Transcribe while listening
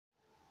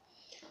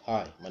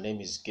Hi, my name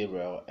is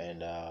Gabriel,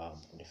 and I'm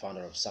the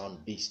founder of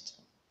SoundBeast.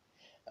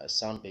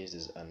 SoundBeast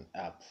is an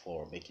app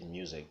for making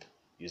music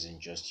using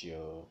just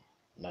your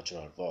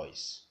natural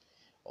voice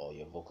or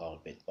your vocal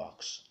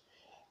beatbox.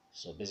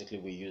 So basically,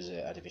 we use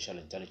artificial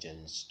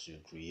intelligence to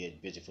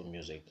create beautiful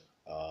music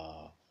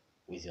uh,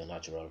 with your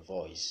natural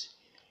voice,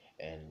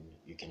 and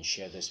you can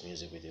share this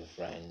music with your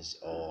friends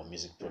or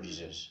music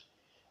producers.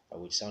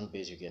 With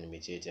SoundBeast, you can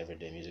imitate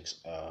everyday music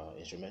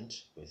instrument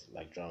with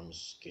like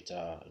drums,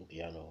 guitar, and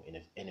piano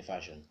in any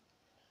fashion,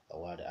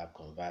 while the app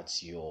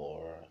converts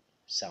your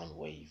sound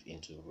wave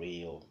into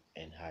real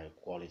and high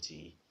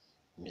quality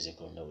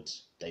musical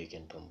notes that you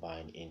can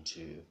combine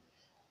into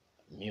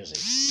music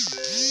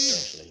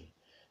essentially.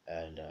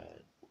 And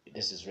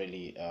this is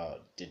really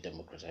the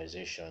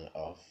democratization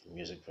of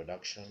music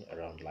production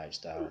around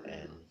lifestyle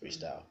and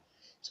freestyle.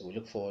 So we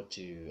look forward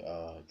to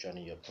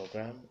joining your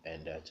program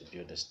and to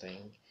build this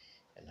thing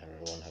and have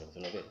everyone have a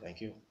feel of it.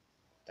 Thank you.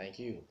 Thank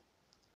you.